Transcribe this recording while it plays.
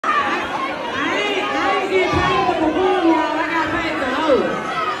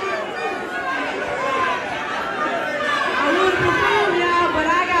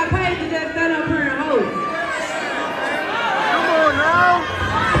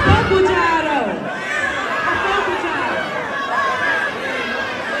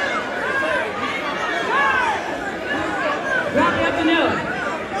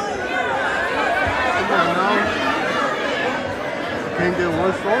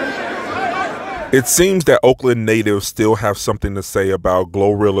It seems that Oakland natives still have something to say about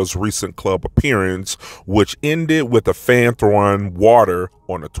GloRilla's recent club appearance, which ended with a fan throwing water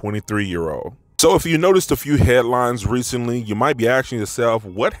on a 23-year-old. So if you noticed a few headlines recently, you might be asking yourself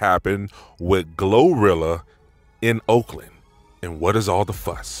what happened with GloRilla in Oakland and what is all the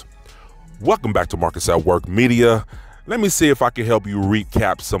fuss? Welcome back to Marcus at Work Media. Let me see if I can help you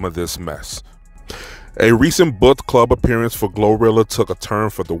recap some of this mess. A recent booked club appearance for GloRilla took a turn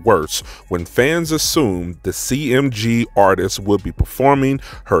for the worse when fans assumed the CMG artist would be performing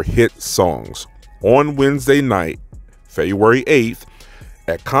her hit songs. On Wednesday night, February 8th,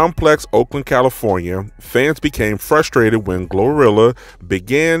 at Complex Oakland, California, fans became frustrated when GloRilla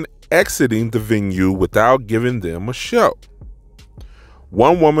began exiting the venue without giving them a show.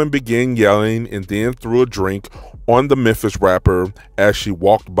 One woman began yelling and then threw a drink on the Memphis rapper as she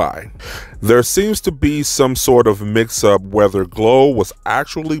walked by. There seems to be some sort of mix-up whether Glo was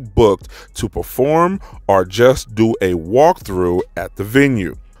actually booked to perform or just do a walkthrough at the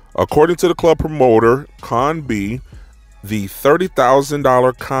venue. According to the club promoter, Con B, the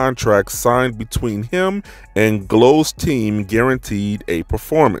 $30,000 contract signed between him and Glo's team guaranteed a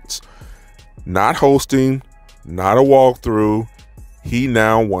performance. Not hosting, not a walkthrough. He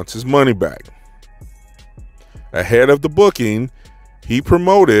now wants his money back. Ahead of the booking, he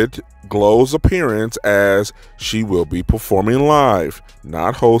promoted Glo's appearance as she will be performing live,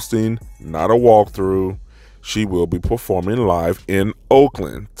 not hosting, not a walkthrough. She will be performing live in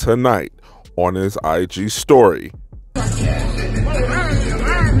Oakland tonight on his IG story.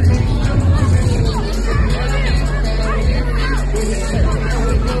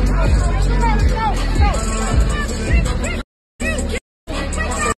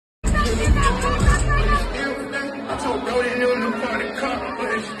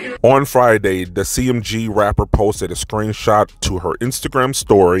 On Friday, the CMG rapper posted a screenshot to her Instagram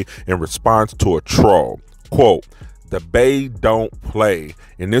story in response to a troll. Quote, "The Bay don't play."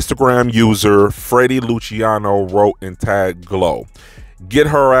 An Instagram user, Freddie Luciano, wrote and tagged Glo. "Get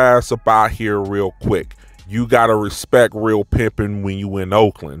her ass up out here real quick. You gotta respect real pimping when you in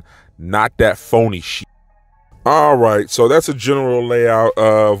Oakland, not that phony shit." All right, so that's a general layout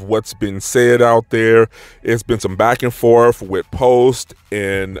of what's been said out there. It's been some back and forth with posts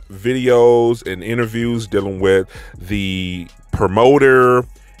and videos and interviews dealing with the promoter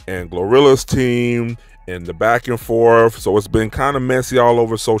and GloRilla's team and the back and forth. So it's been kind of messy all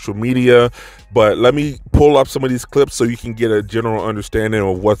over social media. But let me pull up some of these clips so you can get a general understanding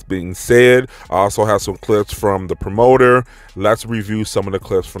of what's being said. I also have some clips from the promoter. Let's review some of the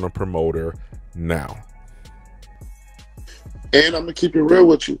clips from the promoter now. And I'm gonna keep it real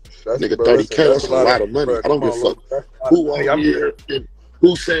with you, nigga. 30K, that's a lot of money. Bro, I don't give a fuck who on here and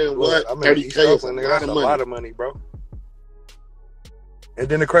who's saying what. 30K is a lot of money, bro. And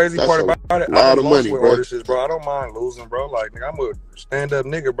then the crazy part about it, a lot of money, bro. Artists, bro. I don't mind losing, bro. Like, nigga, I'm a stand-up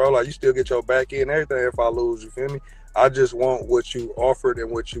nigga, bro. Like, you still get your back end and everything if I lose. You feel me? I just want what you offered and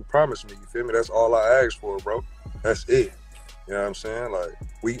what you promised me. You feel me? That's all I asked for, bro. That's it. You know what I'm saying? Like,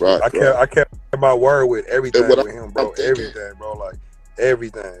 I kept my word with everything with him, bro. Everything, bro. Like,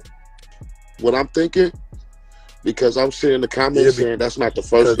 everything. What I'm thinking, because I'm seeing the comments saying that's not the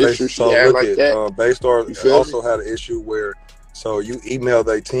first issue she had like that. Baystar also had an issue where, so you email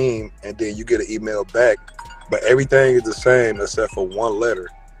their team and then you get an email back, but everything is the same except for one letter.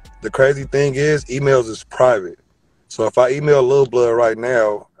 The crazy thing is, emails is private. So if I email Lil Blood right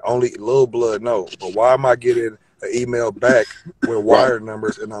now, only Lil Blood knows. But why am I getting an email back with wire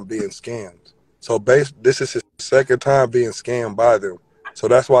numbers and I'm being scammed? So this is his second time being scammed by them. So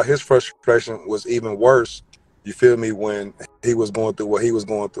that's why his frustration was even worse, you feel me, when he was going through what he was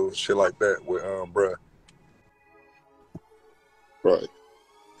going through, shit like that with bruh. Right.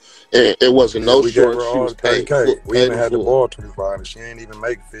 And it wasn't no short. She was paid. We even had the ball to behind her. She ain't even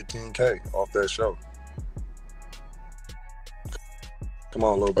make 15K off that show. Come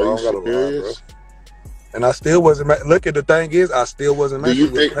on, little bro. I don't gotta lie, bro. And I still wasn't. Look at the thing is, I still wasn't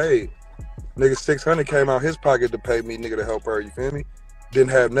making paid. Nigga, 600 came out his pocket to pay me, nigga, to help her. You feel me?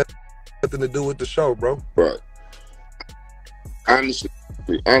 Didn't have nothing to do with the show, bro. Right. Honestly,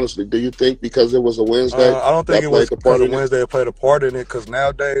 do you think because it was a Wednesday? I don't think it was because of Wednesday played a part in it. Because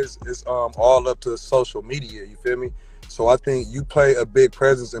nowadays it's all up to social media. You feel me? So I think you play a big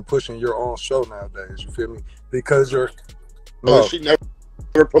presence in pushing your own show nowadays. You feel me? Because you're. No, she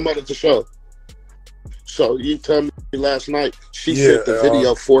never promoted the show. So you tell me last night she sent the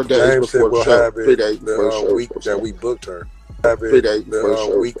video 4 days before the show, 3 days before the show. Week that we booked her. 3 days before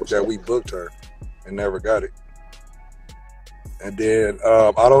the week that we booked her, and never got it. And then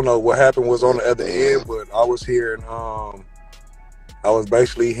I don't know what happened was on the other end, but I was hearing I was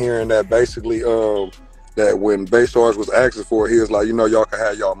basically hearing that that when Baystars was asking for it, he was like, you know, y'all can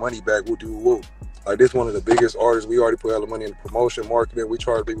have y'all money back. We'll do woo. Like, this one of the biggest artists. We already put all the money in promotion, marketing. We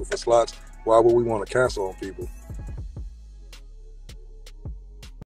charge people for slots. Why would we want to cancel on people?